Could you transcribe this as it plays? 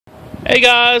Hey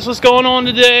guys, what's going on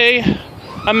today?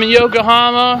 I'm in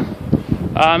Yokohama.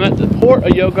 I'm at the port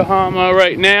of Yokohama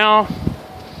right now.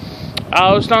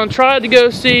 I was going to try to go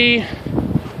see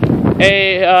get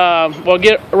a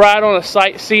ride on a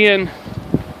sightseeing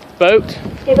boat.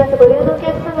 To be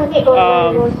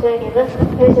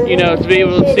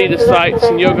able to see the sights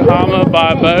in Yokohama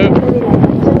by boat.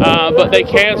 But they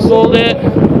canceled it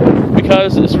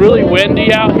because it's really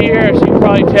windy out here, as you can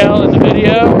probably tell in the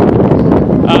video.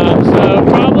 So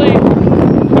probably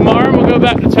tomorrow we'll go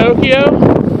back to Tokyo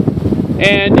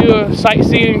and do a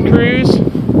sightseeing cruise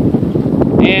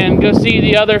and go see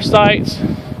the other sights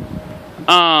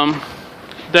that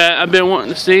I've been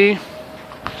wanting to see.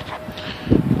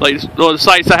 Like the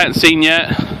sights I hadn't seen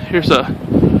yet. Here's a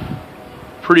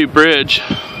pretty bridge.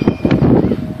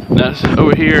 That's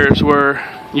over here is where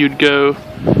you'd go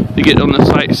to get on the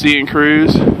sightseeing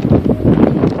cruise.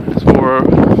 It's for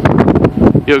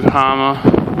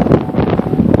Yokohama.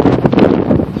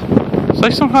 It's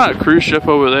like some kind of cruise ship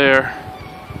over there.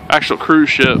 Actual cruise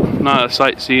ship, not a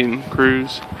sightseeing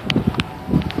cruise.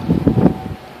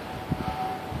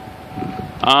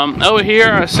 Over here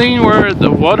I've seen where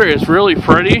the water is really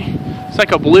pretty. It's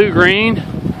like a blue-green.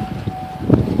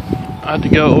 I have to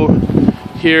go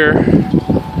here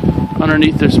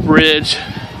underneath this bridge.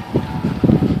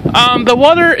 The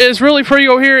water is really pretty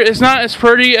over here. It's not as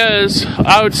pretty as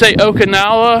I would say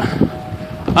Okinawa,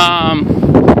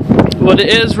 but it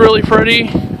is really pretty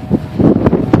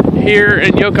here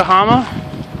in Yokohama.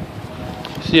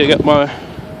 See, I got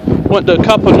went to a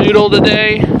cup of noodle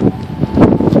today,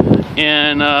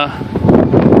 and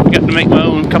got to make my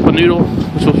own cup of noodle,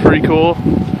 which was pretty cool.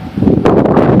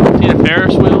 See the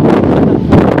Ferris wheel?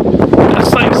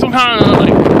 That's like some kind of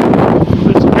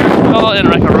it's a Ferris wheel and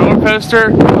like a roller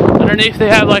coaster. Underneath they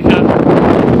have like a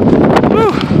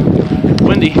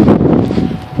windy.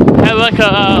 They have like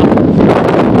a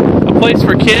place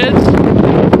for kids.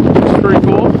 It's pretty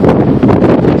cool. I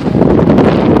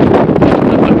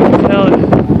don't know if you can tell it,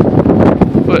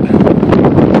 but you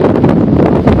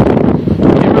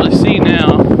can't really see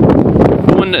now.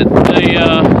 But when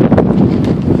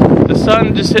the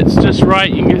sun just hits just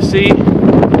right, you can see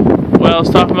what I was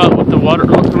talking about with the water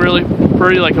looking really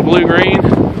pretty, like a blue-green.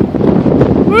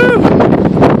 Woo!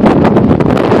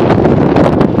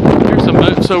 Here's some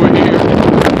boats over here.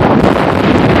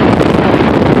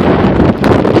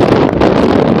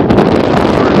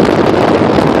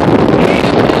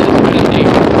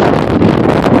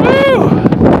 Woo!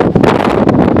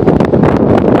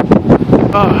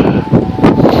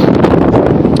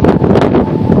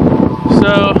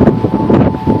 So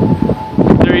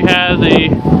there you have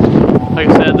like I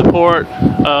said, the port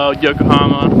of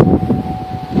Yokohama.